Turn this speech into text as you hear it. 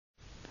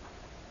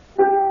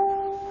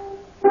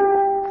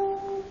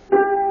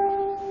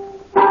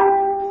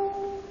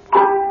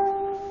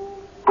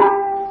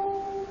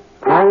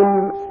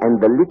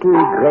the little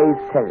gray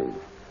cells.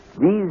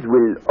 These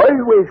will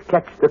always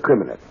catch the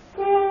criminal.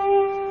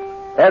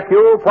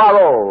 Hercule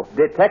Poirot,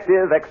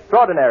 Detective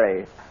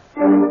Extraordinary.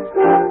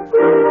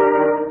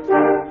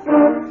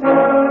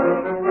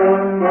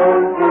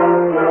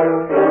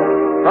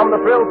 From the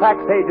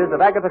thrill-packed pages of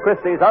Agatha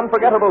Christie's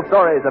unforgettable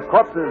stories of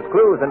corpses,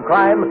 clues, and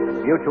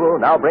crime, Mutual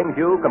now brings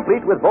you,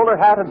 complete with bowler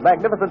hat and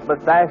magnificent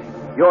mustache,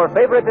 your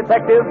favorite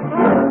detective,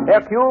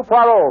 Hercule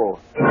Poirot,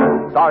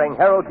 starring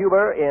Harold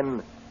Huber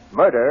in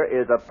Murder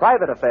is a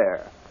Private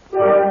Affair.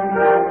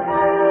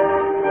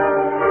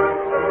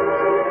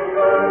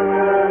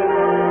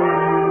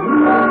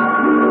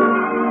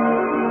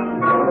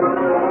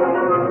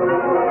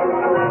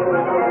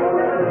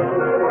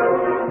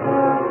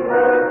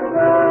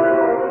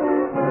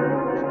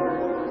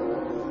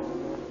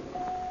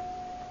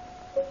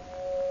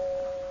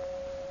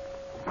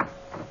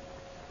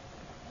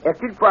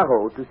 Hercule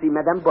Poirot to see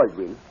Madame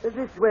Baldwin.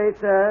 This way,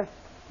 sir.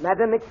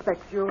 Madame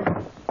expects you.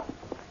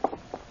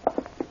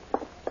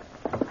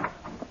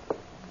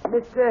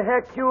 Mr.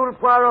 Hercule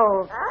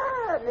Poirot.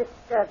 Ah,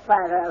 Mr.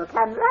 Poirot,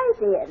 come right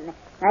in.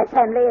 My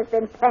family has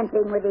been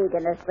panting with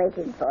eagerness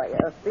waiting for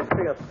you. Speak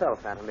for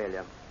yourself, Aunt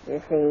Amelia.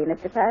 You see,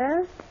 Mr.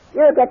 Poirot,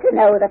 you'll get to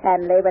know the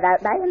family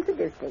without my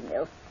introducing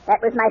you.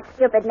 That was my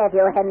stupid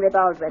nephew, Henry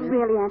Baldwin.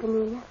 Really, Aunt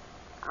Amelia?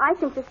 I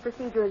think this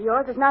procedure of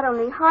yours is not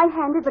only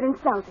high-handed, but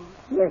insulting.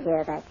 You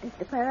hear that,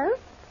 Mr. Poirot?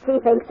 She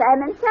thinks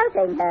I'm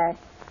insulting her.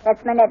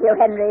 That's my nephew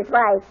Henry's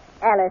wife,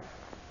 Alice.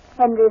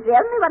 Henry's the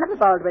only one of the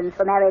Baldwins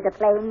who married a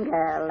plain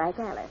girl like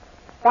Alice.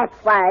 That's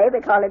why we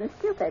call him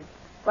stupid.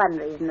 One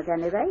reason, at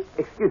any rate.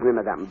 Excuse me,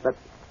 madame, but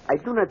I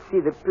do not see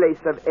the place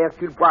of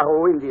Hercule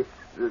Poirot in this,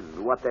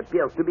 what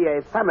appears to be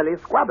a family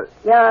squabble.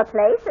 Your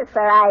place is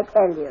where I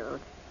tell you.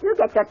 You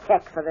get your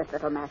check for this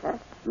little matter.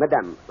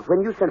 Madame,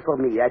 when you sent for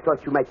me, I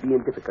thought you might be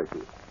in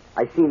difficulty.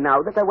 I see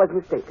now that I was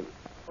mistaken.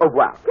 Au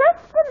revoir.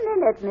 Just a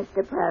minute,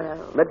 Mr.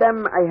 Poirot.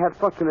 Madame, I have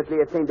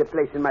fortunately attained a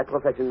place in my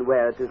profession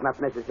where it is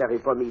not necessary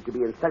for me to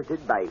be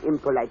insulted by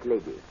impolite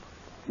ladies,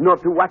 nor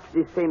to watch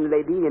this same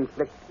lady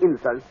inflict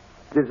insults,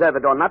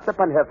 deserved or not,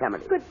 upon her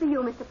family. Good for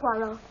you, Mr.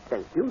 Poirot.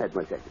 Thank you,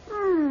 mademoiselle.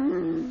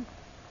 I'm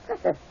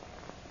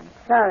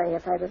sorry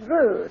if I was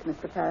rude,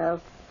 Mr.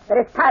 Poirot. But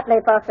it's partly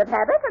force of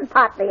habit and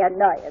partly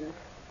annoyance.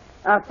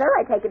 Also,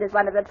 I take it as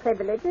one of the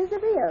privileges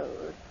of the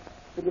oath.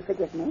 Will you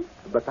forgive me?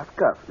 But of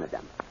course,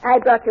 madame. I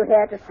brought you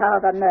here to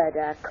solve a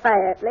murder,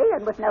 quietly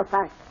and with no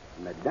fuss.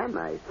 Madame,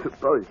 I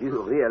suppose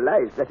you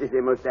realize that is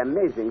a most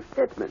amazing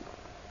statement.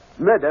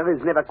 Murder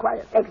is never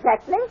quiet.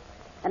 Exactly.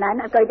 And I'm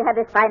not going to have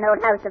this fine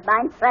old house of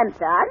mine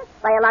tramped on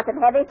by a lot of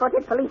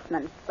heavy-footed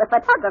policemen with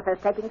photographers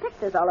taking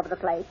pictures all over the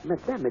place.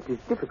 Madame, it is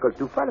difficult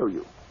to follow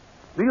you.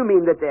 Do you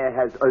mean that there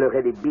has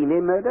already been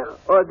a murder,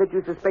 or that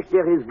you suspect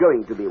there is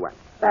going to be one?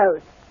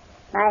 Both.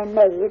 My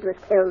maid was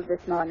killed this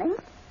morning,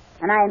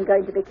 and I am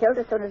going to be killed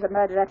as soon as the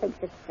murderer thinks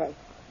it's safe.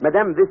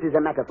 Madame, this is a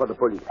matter for the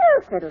police.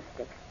 Oh,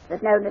 fiddlesticks.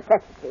 There's no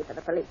necessity for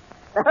the police.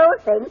 The whole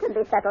thing can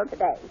be settled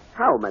today.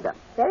 How, madame?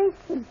 Very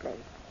simply.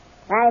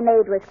 My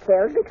maid was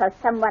killed because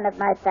someone of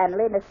my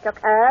family mistook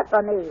her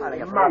for me.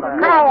 Mother.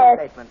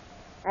 Quiet.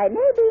 I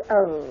may be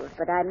old,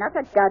 but I'm not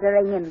a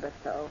doddering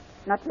imbecile.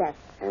 Not yet.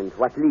 And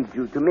what leads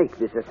you to make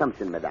this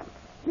assumption, madame?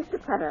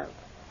 Mr. Poirot,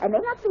 I may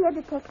not be a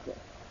detective,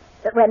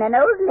 but when an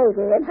old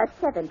lady in her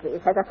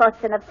 70s has a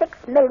fortune of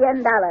 $6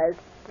 million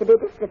to be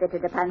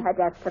distributed upon her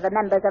death to the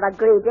members of a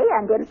greedy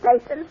and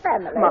impatient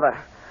family... Mother,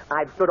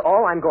 I've stood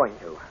all I'm going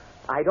to.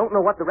 I don't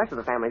know what the rest of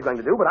the family's going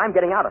to do, but I'm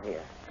getting out of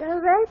here. Go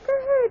right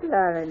ahead,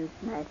 Lawrence,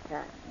 my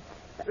son.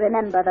 But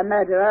remember, the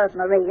murderer of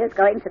Marie is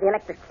going to the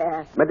electric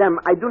chair. Madame,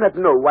 I do not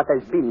know what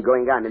has been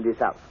going on in this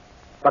house.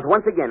 But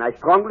once again, I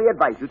strongly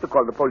advise you to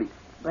call the police.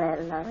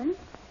 Well, Lawrence,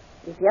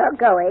 if you're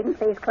going,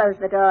 please close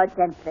the door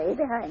gently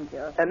behind you.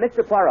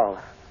 Mr. Poirot,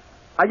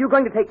 are you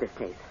going to take this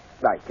case?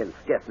 I can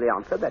scarcely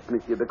answer that,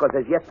 monsieur, because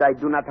as yet I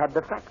do not have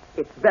the facts.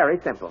 It's very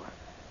simple.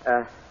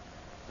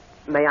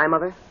 May I,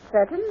 Mother?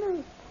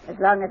 Certainly, as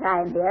long as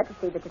I'm here to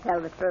see that you tell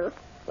the truth.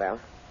 Well,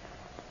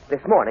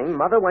 this morning,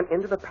 Mother went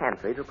into the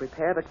pantry to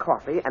prepare the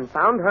coffee and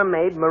found her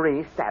maid,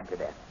 Marie, stabbed to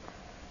death.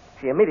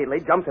 She immediately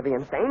jumped to the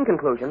insane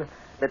conclusion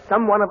that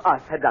some one of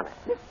us had done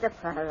it. Mr.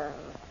 Poirot,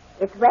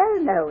 it's well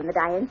known that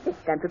I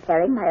insist on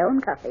preparing my own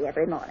coffee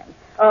every morning.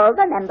 All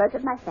the members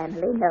of my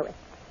family know it.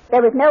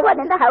 There was no one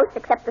in the house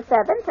except the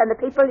servants and the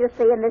people you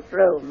see in this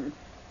room.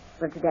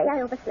 Well, today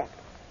I overslept,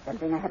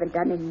 something I haven't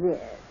done in years.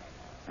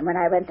 And when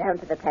I went down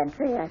to the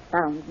pantry, I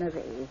found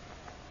Marie.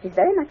 She's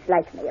very much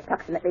like me,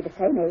 approximately the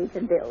same age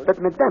and build. But,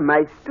 madame,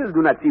 I still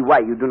do not see why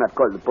you do not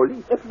call the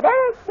police. It's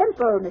very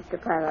simple, Mr.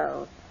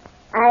 Poirot.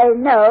 I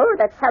know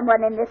that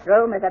someone in this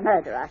room is a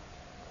murderer,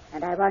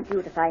 and I want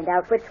you to find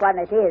out which one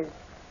it is.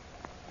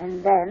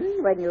 And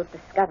then, when you've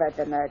discovered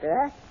the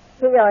murderer,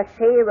 he or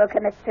she will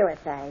commit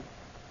suicide,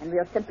 and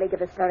we'll simply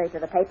give a story to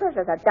the papers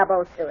as a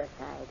double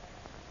suicide.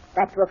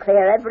 That will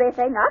clear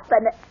everything up,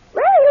 and...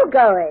 Where are you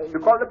going? To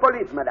call the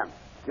police, madame.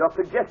 Your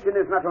suggestion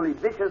is not only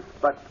vicious,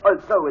 but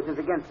also it is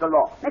against the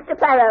law. Mr.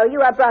 Poirot,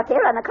 you are brought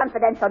here on a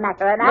confidential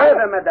matter, and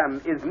Murder,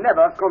 madame, is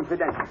never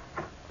confidential.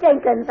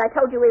 Jenkins, I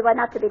told you we were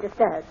not to be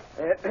disturbed.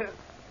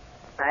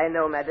 I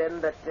know, madam,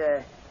 but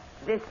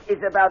this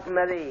is about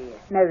Marie.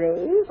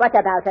 Marie? What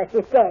about her?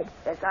 She's dead.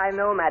 Yes, I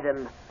know,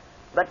 madam.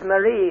 But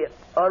Marie,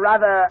 or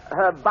rather,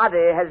 her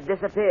body has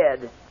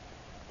disappeared.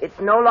 It's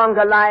no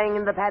longer lying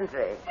in the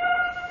pantry.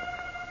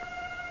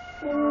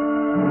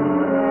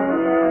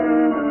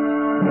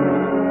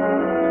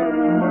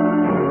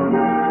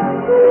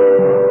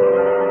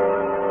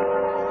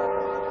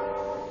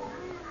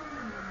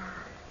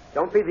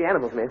 Don't feed the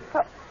animals, miss.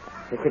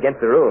 It's against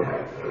the rules.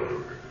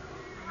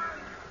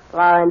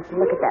 Lawrence,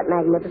 look at that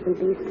magnificent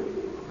beast.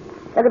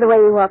 Look at the way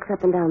he walks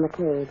up and down the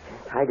cage.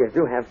 Tigers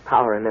do have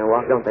power in their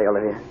walk, don't they,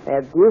 Olivia?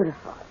 They're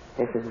beautiful.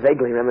 This is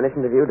vaguely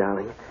reminiscent of you,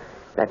 darling.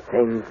 That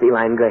same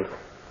feline grace.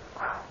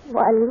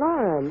 Why,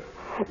 Lawrence,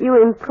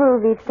 you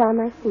improve each time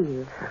I see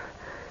you.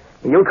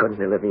 You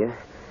couldn't, Olivia.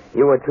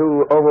 You were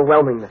too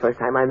overwhelming the first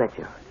time I met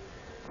you.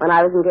 When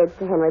I was engaged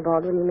to Henry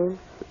Baldwin, you mean?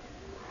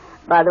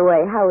 By the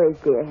way, how is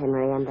dear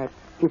Henry and that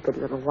stupid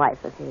little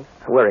wife of his?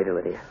 Worried,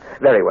 Olivia.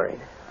 Very worried.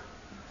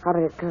 How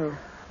did it go?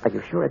 Are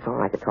you sure it's all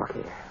right to talk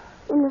here?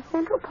 In the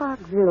Central Park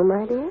Zoo,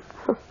 my dear.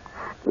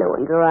 No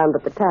one's around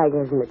but the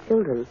tigers and the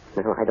children.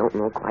 No, I don't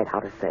know quite how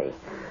to say.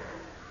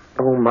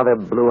 Oh, Mother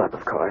blew up,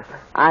 of course.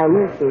 I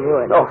knew she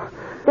would. Oh.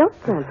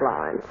 Don't jump,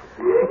 Lawrence.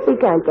 She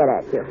can't get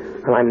at you.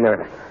 Well, I'm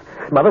nervous.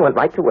 Mother went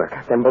right to work,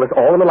 assembled us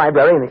all in the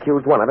library, and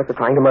accused one of us of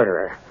trying to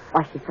murder her.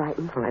 Was she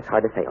frightened? Well, that's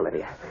hard to say,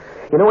 Olivia.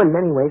 You know, in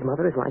many ways,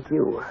 Mother is like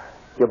you.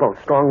 You're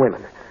both strong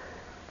women.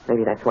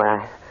 Maybe that's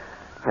why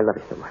I love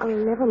you so much. Oh,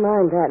 never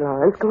mind that,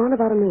 Lawrence. Go on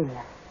about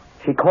Amelia.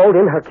 She called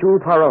in Hercule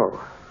Poirot.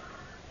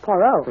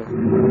 Poirot?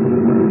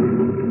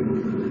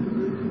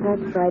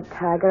 That's right,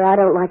 Tiger. I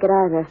don't like it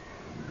either.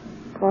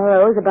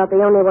 Poirot's about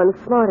the only one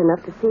smart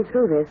enough to see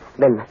through this.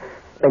 Then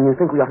you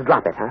think we ought to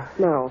drop it, huh?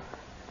 No.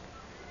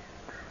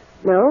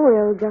 No,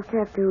 we'll just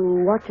have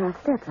to watch our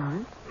steps,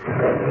 Lawrence.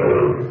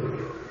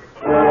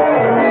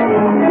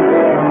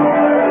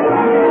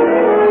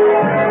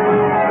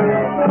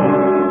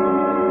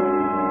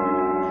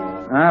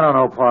 I don't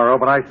know, Poirot,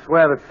 but I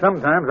swear that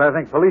sometimes I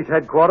think police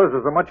headquarters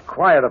is a much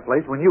quieter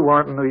place when you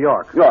weren't in New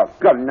York. Oh,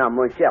 come now,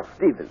 mon cher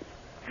Stevens.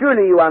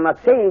 Surely you are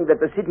not saying that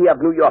the city of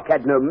New York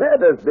had no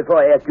murders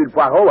before Hercule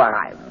Poirot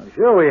arrived.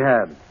 Sure we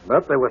had,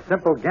 but they were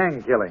simple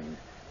gang killings.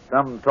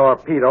 Some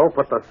torpedo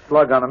put the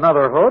slug on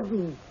another hood,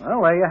 and,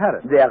 well, there you had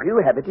it. There you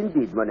have it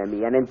indeed, mon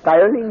ami, an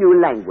entirely new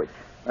language.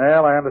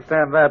 Well, I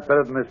understand that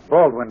better than this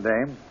Baldwin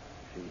dame.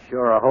 She's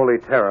sure a holy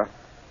terror.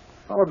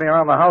 Followed me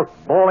around the house,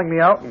 bawling me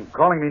out and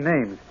calling me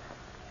names.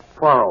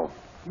 Poirot,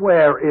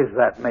 where is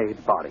that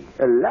maid's body?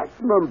 Alas,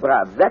 mon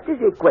brave, that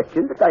is a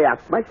question that I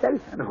ask myself.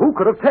 And who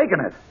could have taken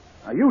it?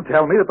 Now, you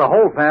tell me that the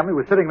whole family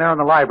was sitting there in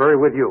the library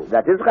with you.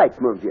 That is right,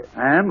 monsieur.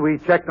 And we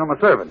checked on the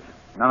servants.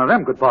 None of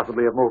them could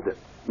possibly have moved it.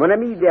 Mon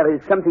ami, there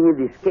is something in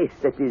this case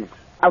that is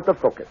out of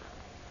focus.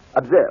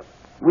 Observe,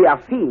 we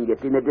are seeing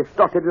it in a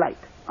distorted light.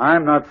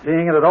 I'm not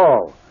seeing it at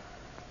all.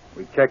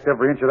 We checked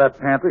every inch of that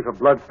pantry for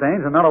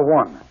bloodstains, and not a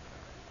one.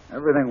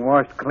 Everything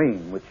washed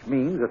clean, which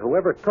means that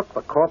whoever took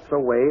the corpse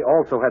away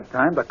also had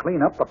time to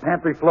clean up the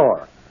pantry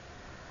floor.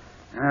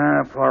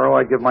 Poirot,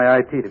 I'd give my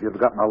eye teeth if you'd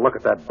gotten a look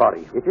at that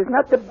body. It is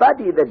not the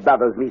body that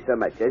bothers me so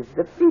much as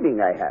the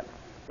feeling I have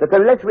that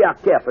unless we are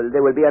careful,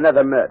 there will be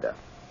another murder.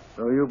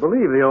 So you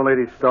believe the old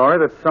lady's story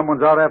that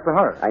someone's out after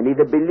her? I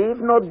neither believe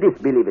nor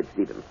disbelieve it,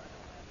 Stevens.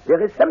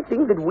 There is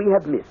something that we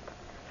have missed.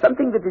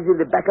 Something that is in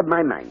the back of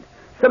my mind.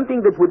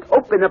 Something that would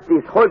open up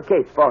this whole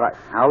case for us.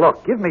 Now,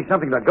 look, give me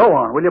something to go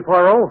on, will you,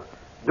 Poirot?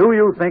 Do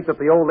you think that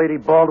the old lady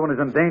Baldwin is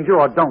in danger,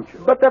 or don't you?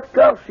 But of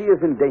course she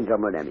is in danger,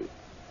 mon ami.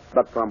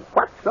 But from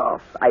what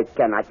source, I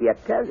cannot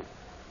yet tell.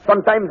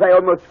 Sometimes I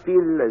almost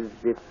feel as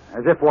if...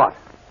 As if what?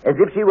 As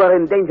if she were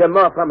in danger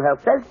more from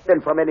herself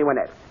than from anyone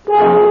else.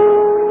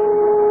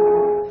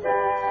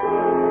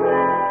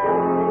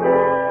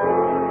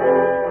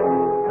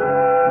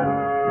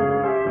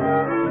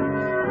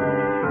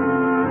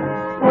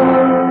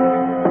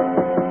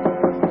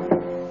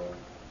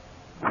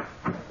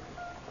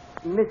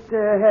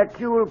 Mr.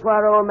 Hercule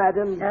Poirot,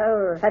 madam.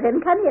 No, let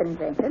him come in,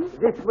 Jenkins.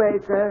 This way,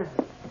 sir.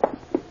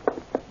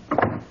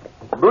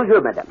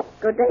 Bonjour, madame.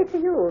 Good day to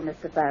you,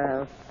 Mr.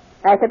 Poirot.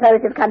 I suppose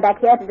you've come back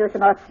here to do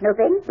some more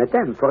snooping?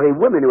 Madame, for a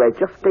woman who has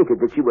just stated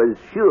that she was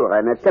sure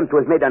an attempt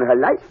was made on her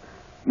life,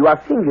 you are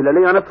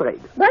singularly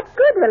unafraid. What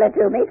good will it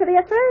do me to be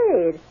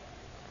afraid?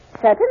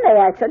 Certainly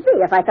I should be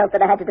if I felt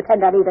that I had to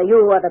depend on either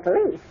you or the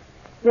police.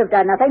 You've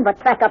done nothing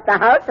but track up the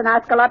house and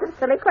ask a lot of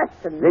silly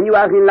questions. Then you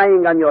are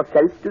relying on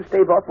yourself to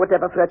stave off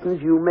whatever threatens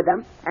you,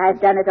 madame?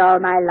 I've done it all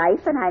my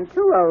life, and I'm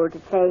too old to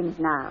change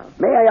now.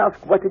 May I ask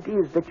what it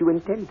is that you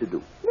intend to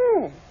do?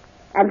 Yes.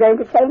 I'm going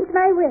to change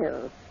my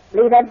will.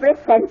 Leave every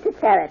cent to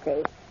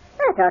charity.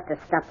 That ought to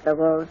stop the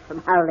wolves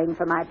from howling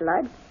for my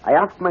blood. I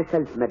ask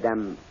myself,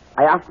 madame,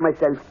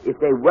 if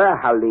they were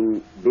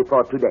howling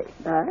before today.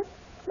 But?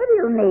 What do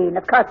you mean?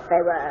 Of course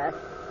they were.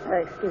 Oh,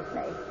 excuse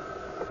me.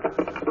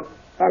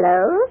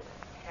 Hello?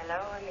 Hello,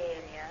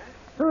 Amelia.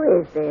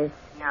 Who is this?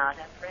 Not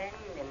a friend,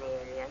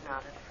 Amelia,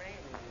 not a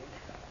friend.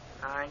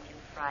 Aren't you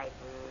frightened?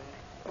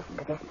 Listen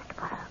to this, Mr.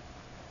 Poirot.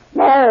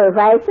 No,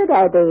 why should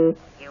I be?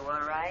 You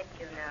were right,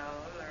 you know.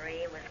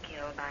 Marie was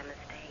killed by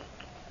mistake.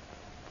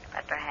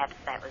 But perhaps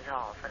that was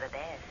all for the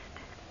best.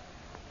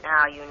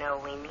 Now you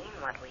know we mean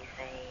what we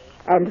say.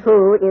 And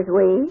who is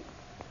we?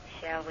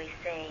 Shall we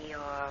say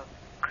your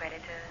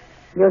creditors?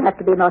 You'll have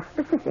to be more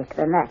specific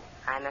than that.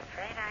 I'm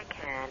afraid I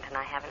can't, and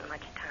I haven't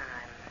much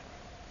time.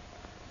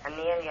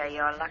 Amelia,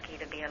 you're lucky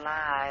to be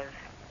alive.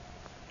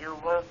 You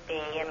won't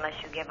be unless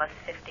you give us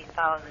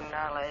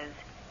 $50,000.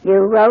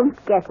 You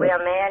won't get it. We'll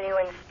mail you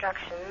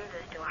instructions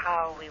as to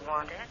how we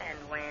want it and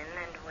when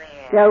and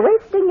where. You're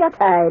wasting your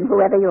time,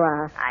 whoever you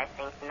are. I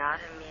think not,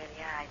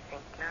 Amelia. I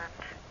think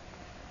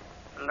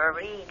not.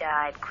 Marie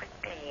died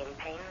quickly and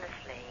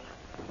painlessly.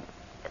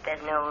 But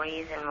there's no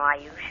reason why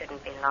you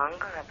shouldn't be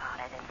longer about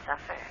it and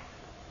suffer.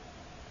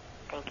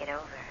 Think it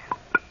over.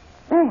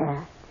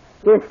 There.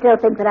 You still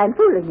think that I'm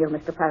fooling you,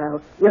 Mr.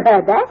 Poirot. You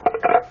heard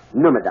that?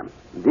 No, madame.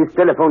 This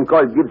telephone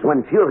call gives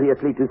one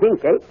furiously to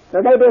think, eh?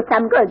 So maybe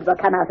some good will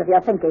come out of your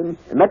thinking.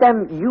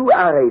 Madame, you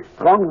are a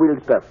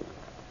strong-willed person.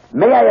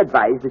 May I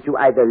advise that you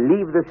either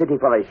leave the city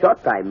for a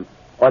short time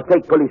or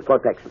take police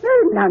protection?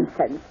 Oh,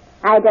 nonsense.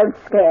 I don't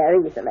scare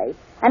easily.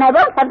 And I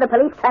won't have the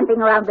police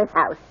tramping around this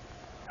house.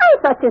 I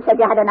thought you said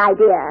you had an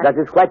idea. That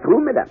is quite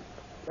true, madame.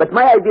 But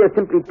my idea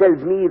simply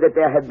tells me that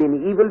there have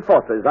been evil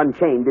forces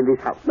unchained in this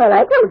house. Well,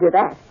 I told you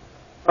that.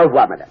 Au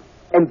revoir, madame.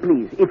 And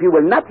please, if you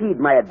will not heed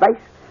my advice,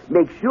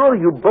 make sure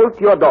you bolt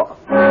your door.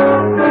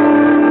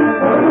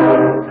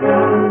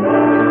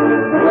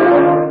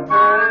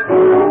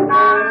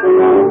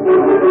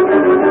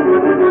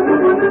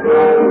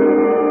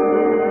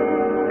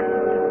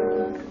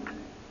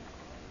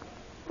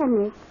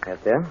 Henry. Yes,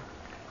 dear?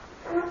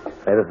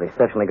 Say, this will be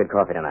exceptionally good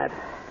coffee tonight.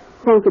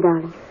 Thank you,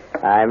 darling.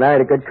 I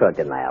married a good cook,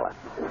 didn't I, Alice?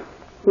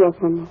 Yes,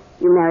 Henry.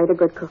 You married a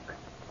good cook.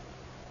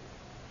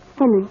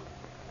 Henry.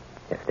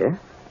 Yes, dear?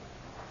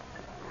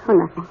 Oh,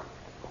 nothing.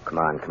 Come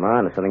on.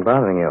 There's something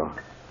bothering you.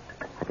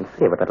 I can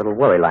see it with that little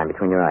worry line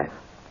between your eyes.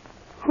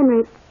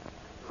 Henry,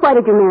 why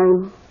did you marry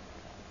me?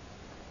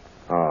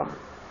 Oh.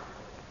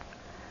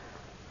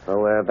 So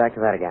we're back to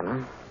that again,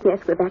 huh? Yes,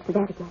 we're back to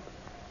that again.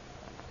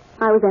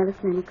 I was Alice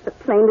Lennox, a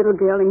plain little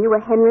girl, and you were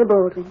Henry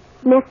Baldwin,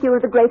 nephew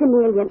of the great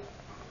Amelia.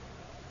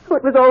 Oh,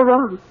 it was all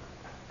wrong.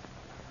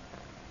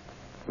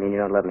 You mean you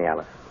don't love me,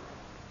 Alice?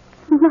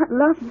 Not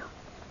love you.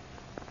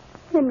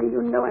 Henry,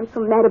 you know I'm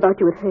so mad about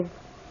you it hurts.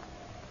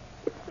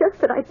 It's just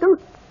that I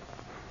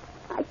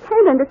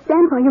can't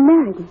understand why you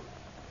married me.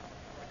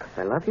 Because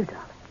I love you,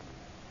 darling.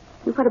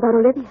 And what about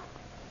Olivia?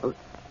 Oh,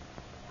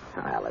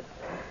 Alice,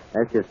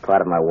 that's just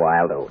part of my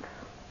wild oats.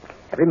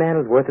 Every man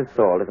who's worth his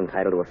salt is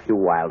entitled to a few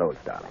wild oats,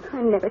 darling.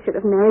 I never should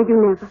have married you,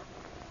 never.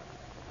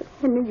 But,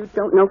 Henry, you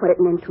don't know what it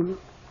meant to me.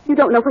 You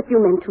don't know what you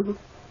meant to me.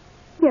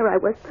 Here I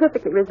was,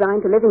 perfectly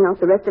resigned to living out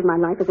the rest of my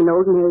life as an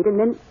old maid, and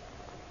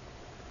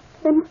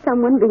then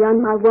someone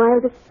beyond my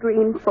wildest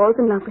dreams falls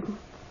in love with me.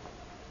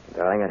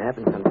 Darling, it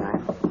happens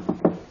sometimes.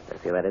 I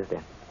feel that is,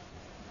 dear.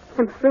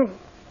 I'm afraid.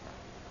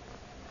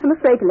 I'm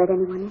afraid to let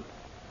anyone in.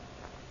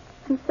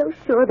 I'm so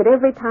sure that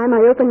every time I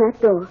open that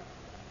door,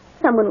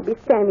 someone will be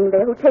standing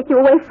there who'll take you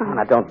away from me.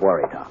 Now, don't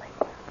worry, darling.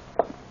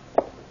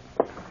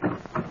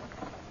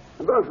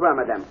 Bonsoir,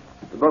 madame.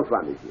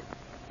 Bonsoir, monsieur.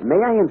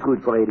 May I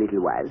intrude for a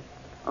little while?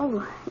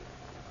 Oh,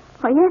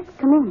 why, yes,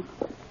 come in.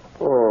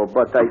 Oh,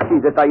 but I see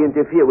that I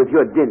interfere with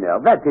your dinner.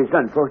 That is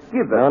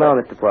unforgivable. No,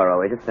 Mr. Poirot.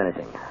 We're just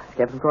finishing.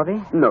 Get some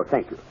coffee? No,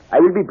 thank you. I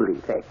will be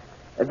brief, eh?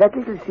 That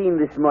little scene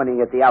this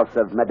morning at the house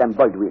of Madame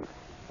Baldwin,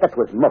 that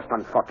was most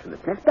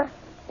unfortunate, n'est-ce pas?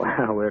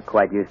 Well, we're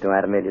quite used to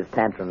Aunt Amelia's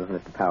tantrums,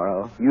 Mr.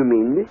 Poirot. You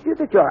mean, monsieur,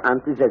 that your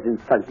aunt is as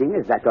insulting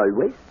as that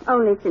always?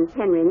 Only since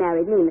Henry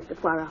married me, Mr.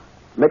 Poirot.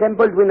 Madame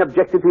Baldwin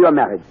objected to your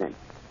marriage, then?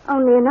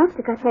 Only enough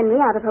to cut Henry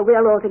out of her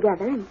will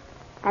altogether and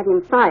have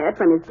him fired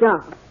from his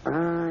job.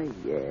 Ah,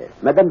 yes.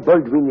 Madame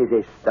Baldwin is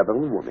a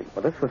stubborn woman.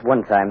 Well, this was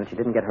one time that she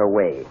didn't get her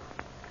way.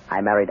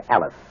 I married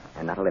Alice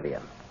and not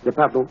Olivia.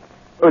 Pardon?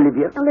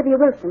 Olivia? Olivia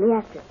Wilson, the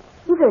actress.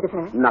 You've heard of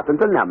her? Not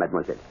until now,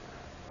 mademoiselle.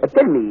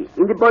 Tell me,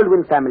 in the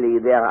Baldwin family,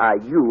 there are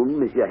you,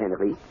 Monsieur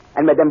Henry,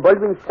 and Madame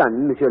Baldwin's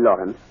son, Monsieur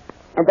Lawrence,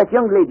 and that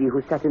young lady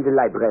who sat in the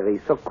library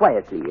so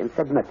quietly and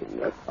said nothing,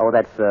 yes? Oh,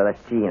 that's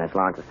Jean. That's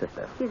Lawrence's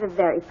sister. She's a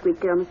very sweet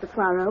girl, Mr.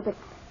 Poirot, but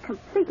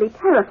completely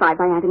terrified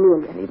by Aunt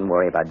Amelia. You needn't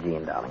worry about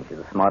Jean, darling. She's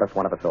the smartest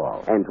one of us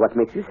all. And what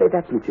makes you say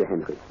that, Monsieur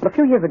Henry? Well, a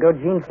few years ago,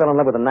 Jean fell in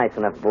love with a nice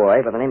enough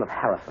boy by the name of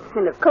Harrison.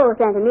 And, of course,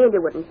 Aunt Amelia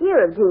wouldn't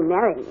hear of Jean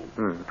marrying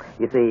him.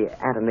 You see,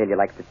 Aunt Amelia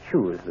likes to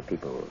choose the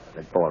people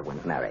that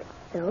Baldwins marry.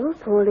 So,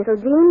 poor little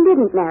Jean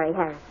didn't marry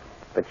Harrison.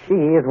 But she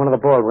is one of the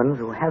Baldwins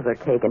who has her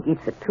cake and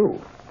eats it, too.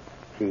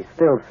 She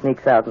still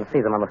sneaks out and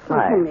sees him on the Oh,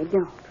 side. Henry,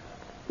 don't.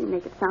 You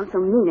make it sound so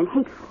mean and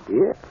hateful.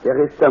 Yes,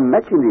 there is so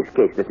much in this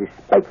case that is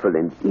spiteful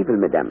and evil,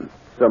 madame.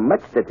 So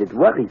much that it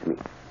worries me.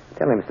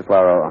 Tell me, Mr.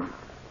 Poirot,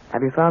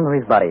 have you found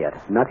Marie's body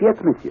yet? Not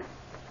yet, monsieur.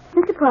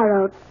 Mr.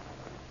 Poirot,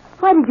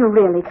 why did you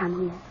really come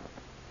here?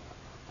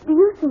 Do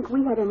you think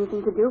we had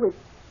anything to do with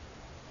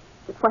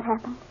what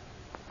happened?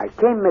 I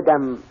came,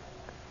 madame,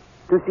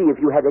 to see if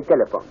you had a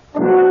telephone.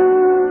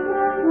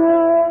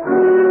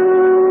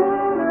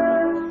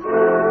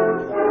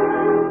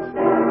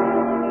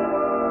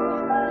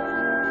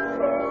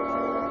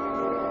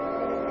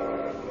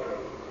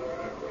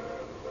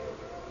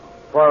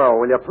 Poirot,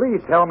 will you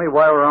please tell me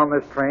why we're on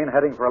this train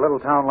heading for a little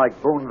town like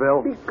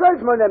Boonville?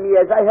 Because, mon ami,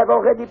 as I have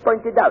already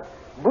pointed out,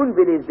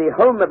 Boonville is the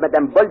home of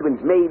Madame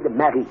Baldwin's maid,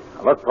 Marie.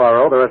 Look,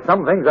 Poirot, there are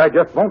some things I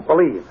just won't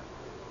believe.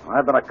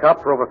 I've been a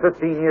cop for over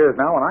 15 years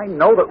now, and I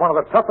know that one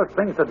of the toughest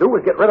things to do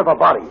is get rid of a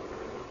body.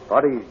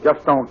 Bodies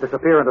just don't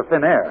disappear into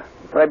thin air.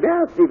 Très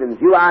bien,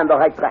 Stevens. You are on the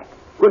right track.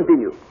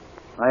 Continue.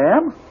 I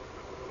am?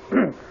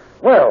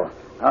 Well,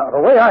 the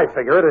way I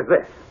figure it is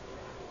this.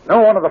 No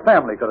one of the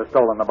family could have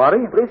stolen the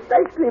body.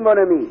 Precisely, mon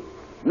ami.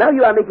 Now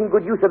you are making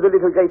good use of the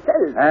little gray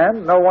cells.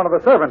 And no one of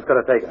the servants could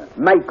have taken it.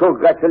 My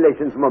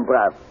congratulations, mon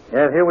brave.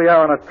 Yet here we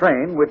are on a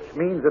train, which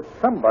means that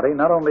somebody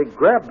not only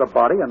grabbed the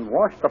body and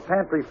washed the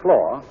pantry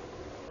floor,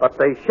 but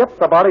they shipped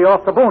the body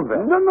off to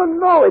Boonville.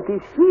 No. It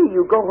is here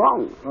you go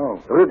wrong.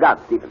 Oh. Regard,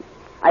 Stevens.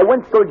 I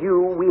once told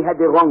you we had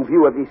the wrong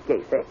view of this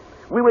case, eh?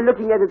 We were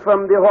looking at it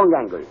from the wrong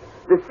angle.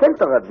 The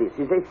center of this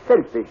is a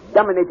selfish,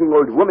 dominating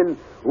old woman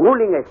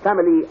ruling a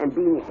family and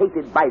being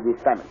hated by this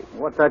family.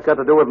 What's that got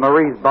to do with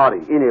Marie's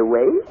body? In a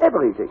way,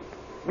 everything.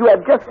 You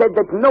have just said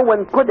that no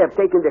one could have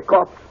taken the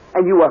corpse,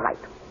 and you were right.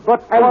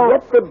 And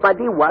yet the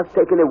body was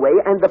taken away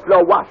and the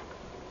floor washed.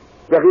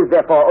 There is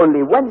therefore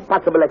only one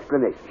possible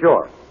explanation.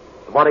 Sure.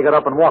 The body got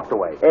up and walked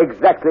away.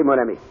 Exactly, mon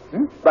ami.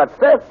 But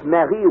first,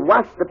 Marie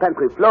washed the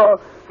pantry floor,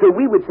 so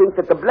we would think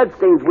that the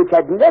bloodstains which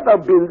had never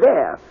been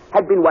there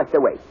had been washed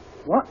away.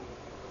 What?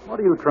 What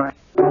are you trying?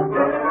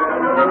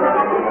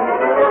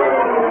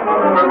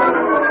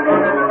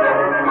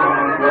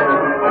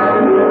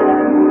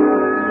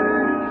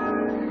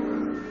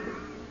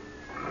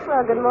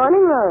 Well, good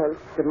morning, Lawrence.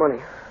 Good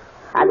morning.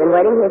 I've been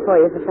waiting here for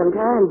you for some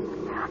time.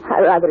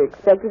 I rather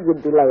expected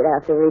you'd be late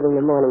after reading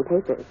the morning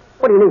papers.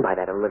 What do you mean by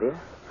that, Olivia?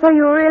 So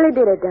you really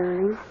did it,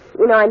 darling.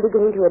 You know, I'm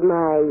beginning to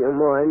admire you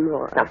more and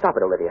more. Now, stop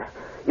it, Olivia.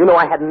 You know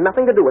I had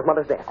nothing to do with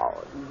Mother's death.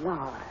 Oh,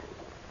 Lawrence.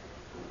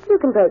 You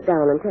can break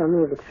down and tell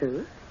me the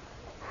truth.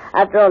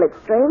 After all, it's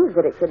strange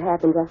that it should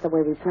happen just the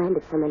way we planned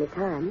it so many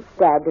times.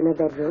 Stabbed in a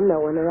bedroom, no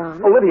one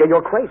around. Olivia,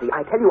 you're crazy.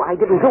 I tell you, I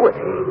didn't do it.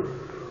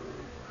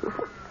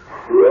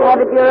 Have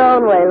it your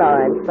own way,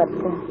 Lawrence, but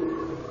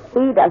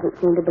he doesn't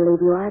seem to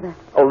believe you either.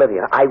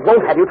 Olivia, I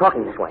won't have you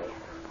talking this way.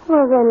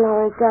 Well, then,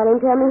 Lawrence, darling,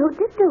 tell me who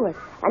did do it.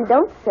 And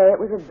don't say it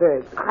was a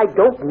burglar. I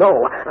don't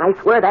know. I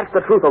swear that's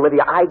the truth,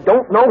 Olivia. I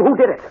don't know who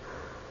did it.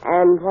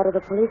 And what are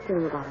the police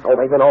doing about it? Oh,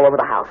 they've been all over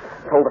the house.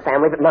 Told the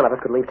family that none of us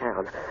could leave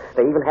town.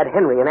 They even had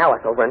Henry and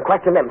Alice over and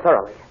questioned them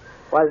thoroughly.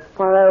 Was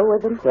Poirot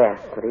with them? Yes,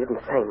 but he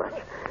didn't say much.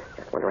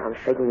 Just went around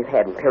shaking his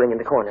head and peering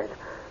into corners.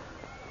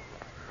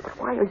 But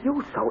why are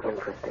you so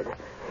interested?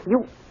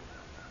 You...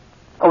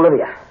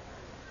 Olivia.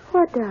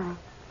 What, darling?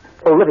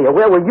 Olivia,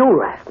 where were you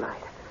last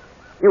night?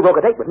 You broke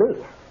a date with me.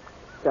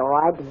 So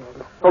I did.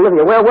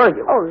 Olivia, where were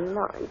you? Oh,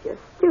 Lawrence, you're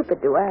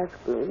stupid to ask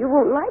me. You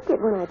won't like it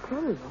when I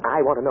tell you.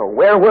 I want to know,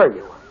 where were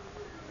you?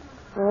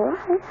 All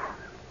right.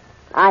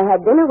 I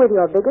had dinner with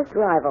your biggest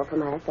rival for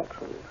my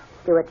affections,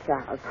 Stuart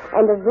Charles.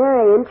 And a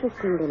very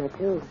interesting dinner,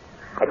 too.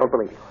 I don't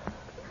believe you.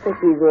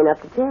 It's easy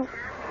enough to check.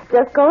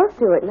 Just call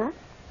Stuart, not?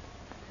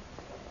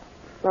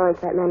 Lawrence,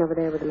 that man over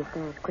there with the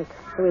mustache. Quick,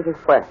 who is he?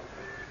 Where?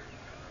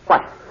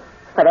 What?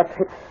 Why,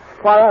 that's it.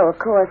 Poirot, of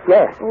course.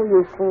 Yes. Oh,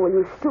 you fool,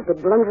 you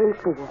stupid, blundering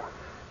fool.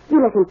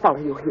 You let him follow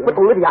you here. But,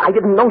 Olivia, I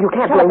didn't know. You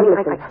can't Shut up blame me.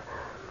 and listen.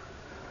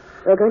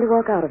 We're going to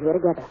walk out of here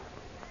together.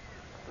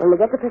 When we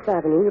get to Fifth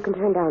Avenue, you can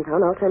turn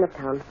downtown. I'll turn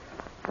uptown.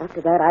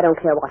 After that, I don't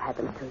care what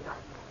happens to you.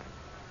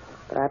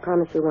 But I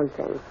promise you one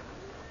thing.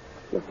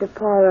 Mr.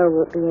 Poirot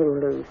won't be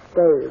able to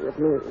stay with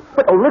me.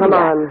 But, Olivia... Come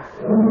on.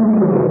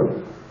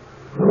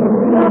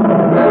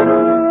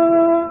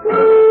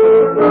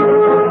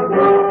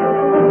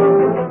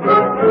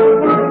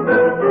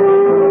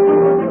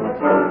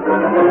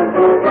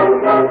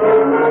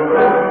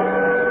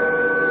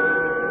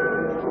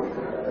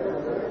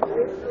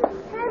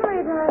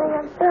 Henry, darling,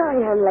 I'm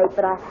sorry I'm late,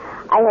 but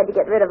I had to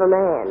get rid of a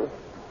man.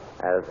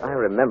 As I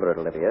remember it,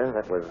 Olivia,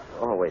 that was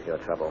always your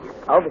trouble.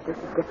 Oh, but this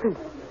is different.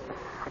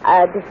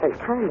 A different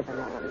kind of a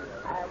man.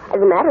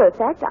 As a matter of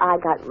fact, I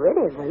got rid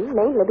of him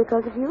mainly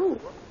because of you.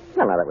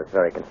 Well, now, that was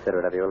very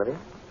considerate of you, Olivia.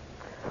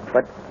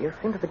 But you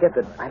seem to forget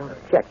that I don't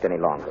object any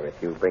longer if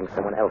you bring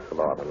someone else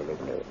along when you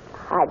meet me.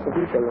 I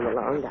didn't bring him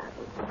along, darling.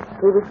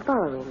 He was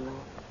following me,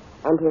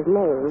 and his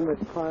name was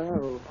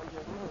Poirot.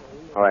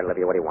 All right,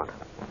 Olivia, what do you want?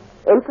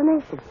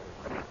 Information.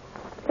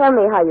 Tell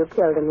me how you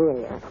killed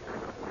Amelia.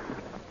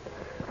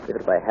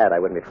 If I had, I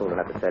wouldn't be fool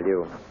enough to tell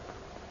you.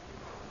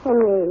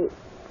 Henry,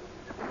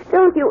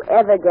 don't you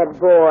ever get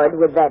bored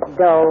with that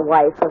dull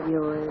wife of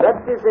yours?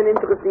 That is an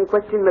interesting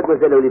question,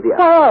 Mademoiselle Olivia.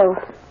 Oh,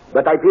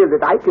 But I feel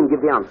that I can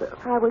give the answer.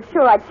 I was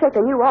sure I'd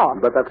shaken you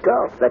off. But of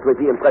course, that was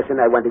the impression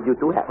I wanted you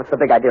to have. What's the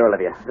big idea,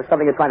 Olivia? Is this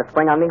something you're trying to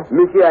spring on me?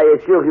 Monsieur, I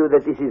assure you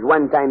that this is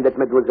one time that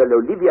Mademoiselle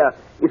Olivia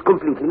is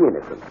completely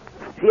innocent.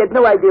 She had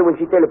no idea when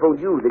she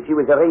telephoned you that she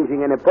was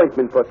arranging an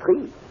appointment for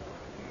 3.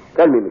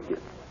 Tell me, monsieur,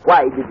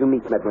 why did you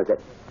meet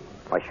Mademoiselle?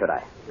 Why should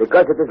I?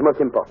 Because it is most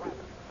important.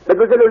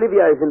 Mademoiselle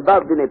Olivia is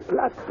involved in a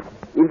plot.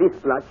 In this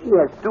plot, she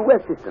has 2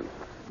 assistants.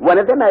 One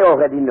of them I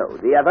already know.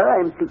 The other I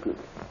am seeking.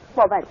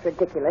 Well, that's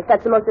ridiculous.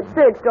 That's the most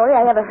absurd story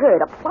I ever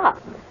heard. A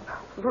plot.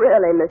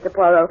 Really, Mr.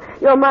 Poirot,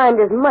 your mind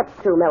is much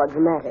too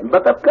melodramatic.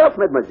 But of course,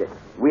 mademoiselle.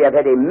 We have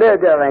had a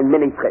murder and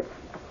many threats.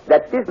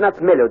 That is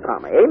not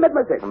melodrama, eh,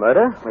 mademoiselle? A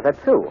murder? Was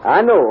that two?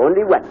 Ah, no,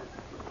 only one.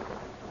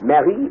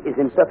 Mary is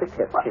in perfect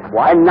health. She's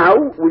what? And now,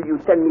 will you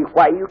tell me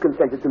why you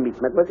consented to meet,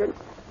 mademoiselle?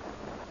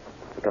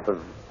 Because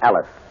of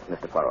Alice,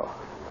 Mr. Poirot.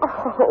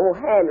 Oh,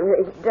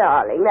 Henry,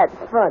 darling, that's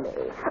funny.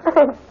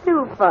 It's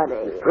too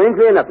funny.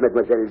 Strangely enough,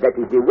 mademoiselle, that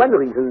is the one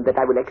reason that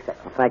I will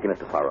accept. Well, thank you,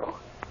 Mr. Poirot.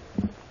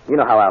 You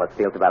know how Alice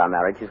feels about our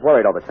marriage. She's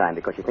worried all the time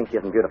because she thinks she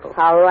isn't beautiful.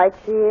 How right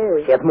she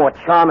is. She has more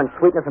charm and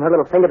sweetness in her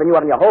little finger than you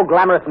have in your whole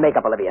glamorous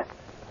makeup, Olivia.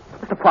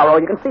 Mr.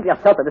 Poirot, you can see for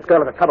yourself that this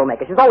girl is a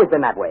troublemaker. She's always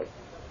been that way.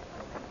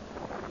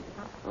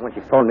 And when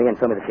she phoned me and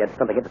told me that she had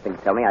something interesting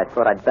to tell me, I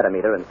thought I'd better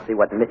meet her and see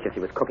what mischief she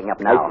was cooking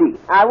up now. I see.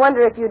 I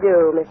wonder if you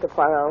do, Mr.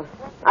 Poirot.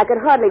 I could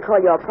hardly call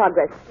your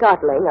progress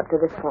startling up to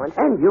this point.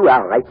 And you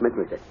are right,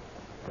 mademoiselle.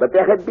 But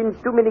there have been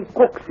too many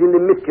cooks in the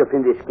mischief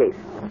in this case.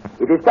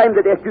 It is time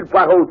that Hercule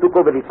Poirot took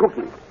over the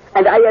cooking.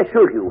 And I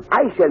assure you,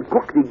 I shall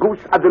cook the goose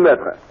of the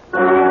murderer.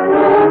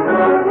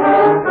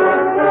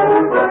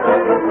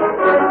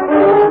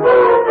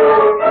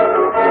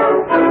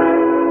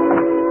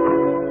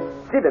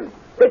 Stephen,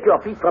 take your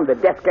feet from the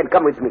desk and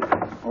come with me.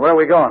 Where are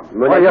we going?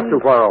 What are you up to,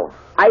 Poirot?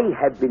 I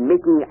have been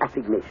making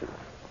assignations.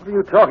 What are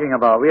you talking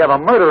about? We have a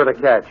murderer to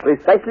catch.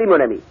 Precisely,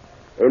 mon ami.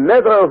 A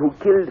murderer who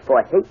killed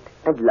for hate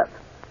and love.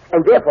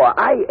 And therefore,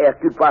 I,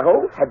 Hercule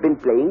Poirot, have been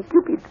playing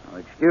Cupid.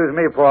 Excuse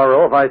me,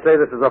 Poirot, if I say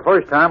this is the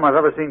first time I've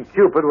ever seen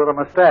Cupid with a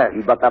mustache.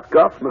 But of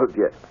course,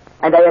 monsieur.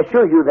 And I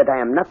assure you that I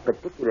am not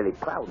particularly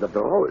proud of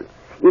the role.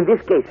 In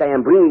this case, I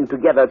am bringing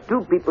together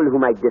two people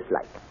whom I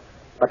dislike.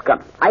 But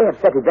come, I have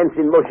set events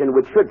in motion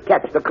which should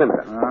catch the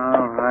criminal.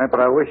 All right, but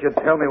I wish you'd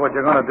tell me what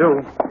you're going to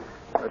do.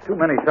 There are too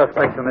many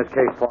suspects in this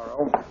case,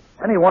 Poirot.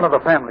 Any one of the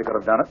family could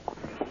have done it.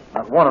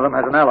 Not one of them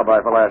has an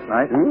alibi for last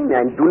night.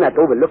 And do not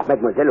overlook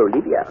Mademoiselle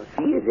Olivia.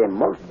 She is a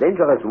most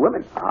dangerous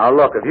woman. Now,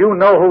 look, if you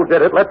know who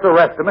did it, let's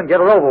arrest him and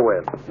get it over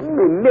with. A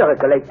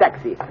miracle, a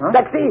taxi. Huh?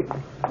 Taxi!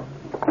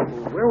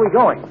 Where are we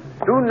going?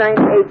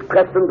 298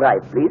 Preston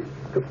Drive, please.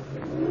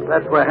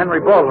 That's where Henry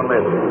Baldwin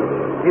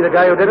lives. He the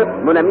guy who did it?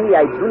 Mon ami,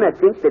 I do not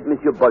think that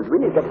Monsieur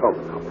Baldwin is at home.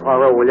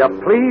 Poirot, will you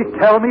please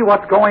tell me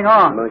what's going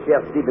on? Mon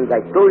cher Stevens,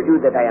 I told you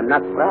that I am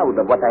not proud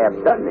of what I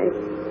have done, eh?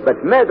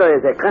 But murder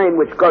is a crime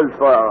which calls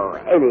for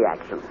any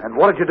action. And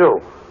what did you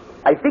do?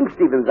 I think,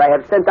 Stevens, I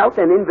have sent out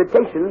an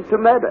invitation to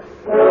murder.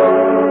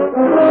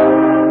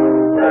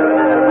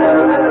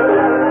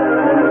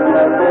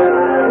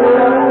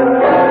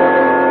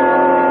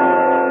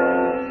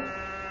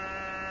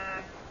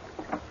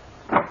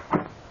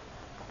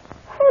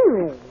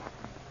 Henry.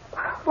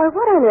 Why,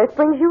 what on earth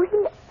brings you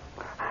here?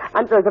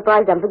 I'm so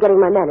surprised I'm forgetting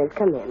my manners.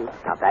 Come in.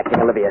 Stop acting,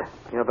 Olivia.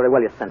 You know very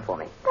well you sent for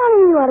me.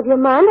 Darling, you out of your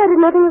mind? I did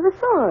nothing of the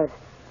sort.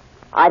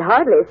 I'd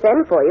hardly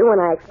send for you when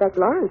I expect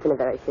Lawrence in a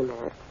very few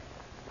minutes.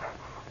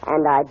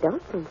 And I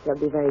don't think he'll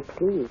be very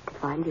pleased to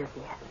find you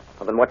here.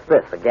 Well, then what's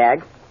this, a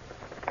gag?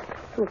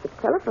 It's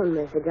a telephone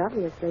message,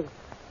 obviously. It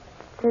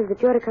says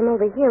that you're to come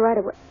over here right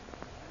away.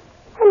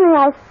 Henry,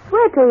 I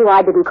swear to you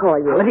I didn't call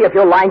you. Olivia, if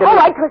you're lying to me... Oh,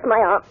 I twist my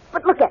arm.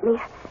 But look at me.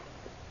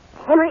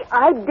 Henry,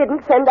 I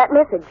didn't send that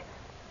message.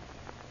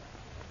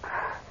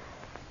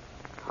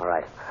 All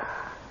right.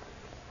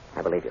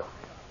 I believe you.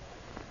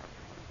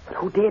 But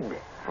who did?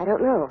 I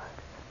don't know.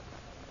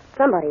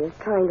 Somebody is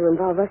trying to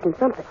involve us in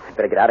something. I'd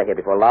better get out of here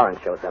before Lawrence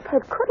shows up.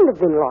 It couldn't have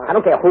been Lawrence. I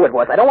don't care who it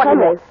was. I don't want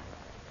Henry, to...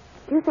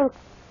 do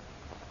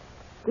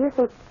you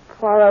think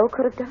Poirot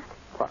could have done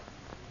it? What?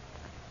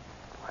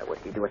 Why would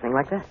he do a thing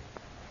like that?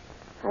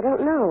 I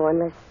don't know,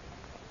 unless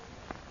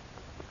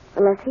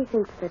he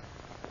thinks that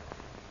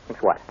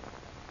Thinks what?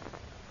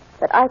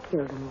 I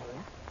killed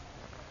Amelia.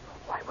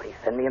 Why would he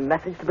send me a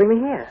message to bring me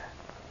here?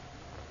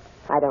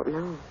 I don't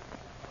know.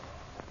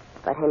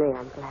 But, Henry,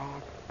 I'm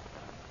glad.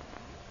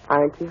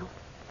 Aren't you?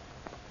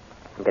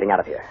 I'm getting out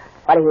of here.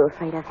 What are you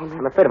afraid of, Henry?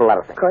 I'm afraid of a lot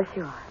of things. Of course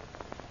you are.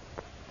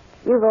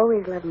 You've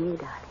always loved me,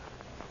 darling.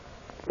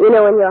 You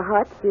know, in your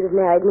heart, you'd have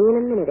married me in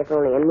a minute if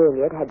only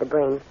Amelia had had the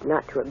brains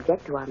not to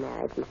object to our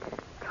marriage instead of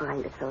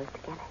trying to throw us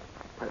together.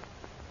 Well,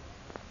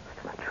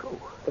 that's not true.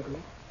 Isn't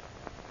it?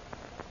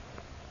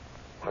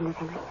 Isn't it,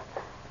 Henry?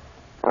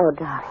 Oh,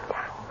 darling.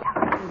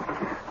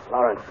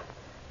 Lawrence.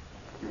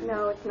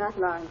 No, it's not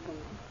Lawrence.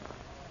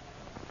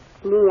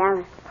 Me,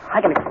 Alice.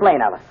 I can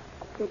explain, Alice.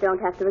 You don't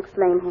have to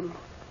explain, Henry.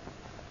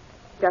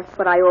 Just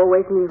what I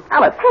always knew.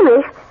 Alice! Henry,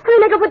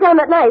 make her put down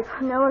that knife.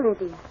 No,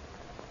 Olivia.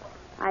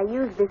 I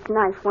used this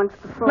knife once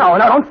before. No,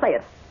 don't say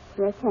it.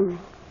 Yes, Henry.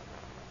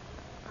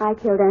 I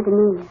killed Aunt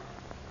Amelia.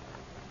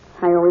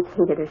 I always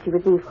hated her. She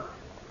was evil.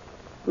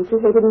 And she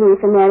hated me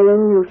for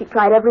marrying you. She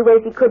tried every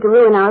way she could to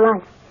ruin our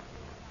life.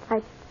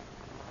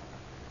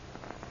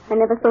 I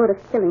never thought of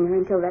killing her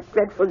until that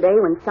dreadful day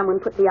when someone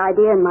put the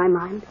idea in my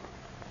mind.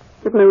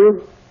 With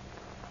Marie.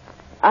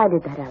 I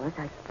did that, Alice.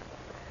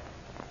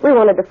 We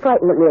wanted to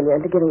frighten Amelia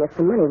into giving us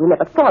some money. We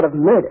never thought of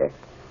murder.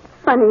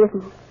 Funny,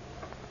 isn't it?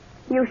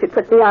 You should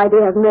put the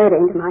idea of murder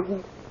into my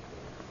head.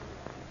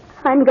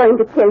 I'm going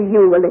to kill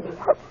you,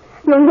 Olivia.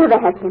 You'll never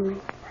have Henry.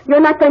 You're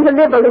not going to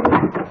live,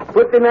 Olivia.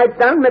 Put the knife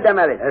down, Madame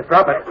Alice.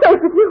 Drop it. So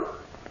it's with you.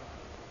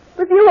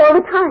 With you all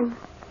the time.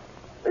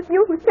 With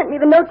you who sent me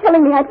the note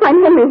telling me I'd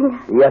find Henry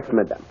here. Yes,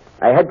 Madame.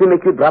 I had to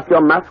make you drop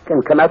your mask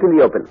and come out in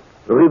the open.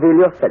 Reveal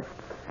yourself.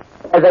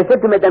 As I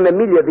said to Madame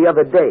Amelia the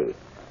other day,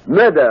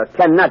 murder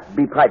cannot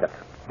be private.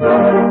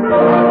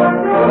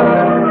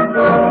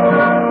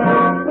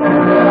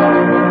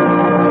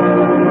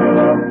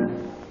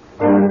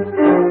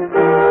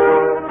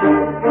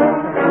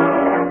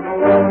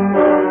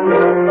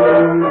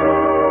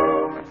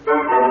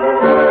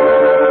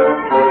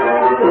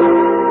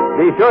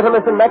 Be sure to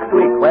listen next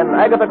week when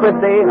Agatha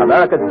Christie,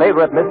 America's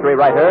favorite mystery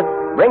writer,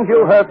 brings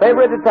you her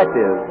favorite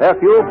detective,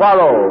 Hercule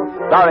Poirot,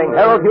 starring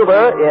Harold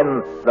Huber in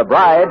The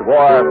Bride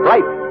Wore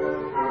Bright.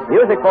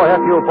 Music for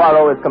Hercule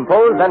Poirot is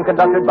composed and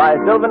conducted by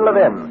Sylvan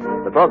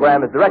Levin. The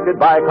program is directed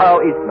by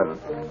Carl Eastman.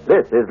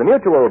 This is the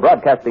Mutual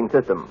Broadcasting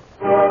System.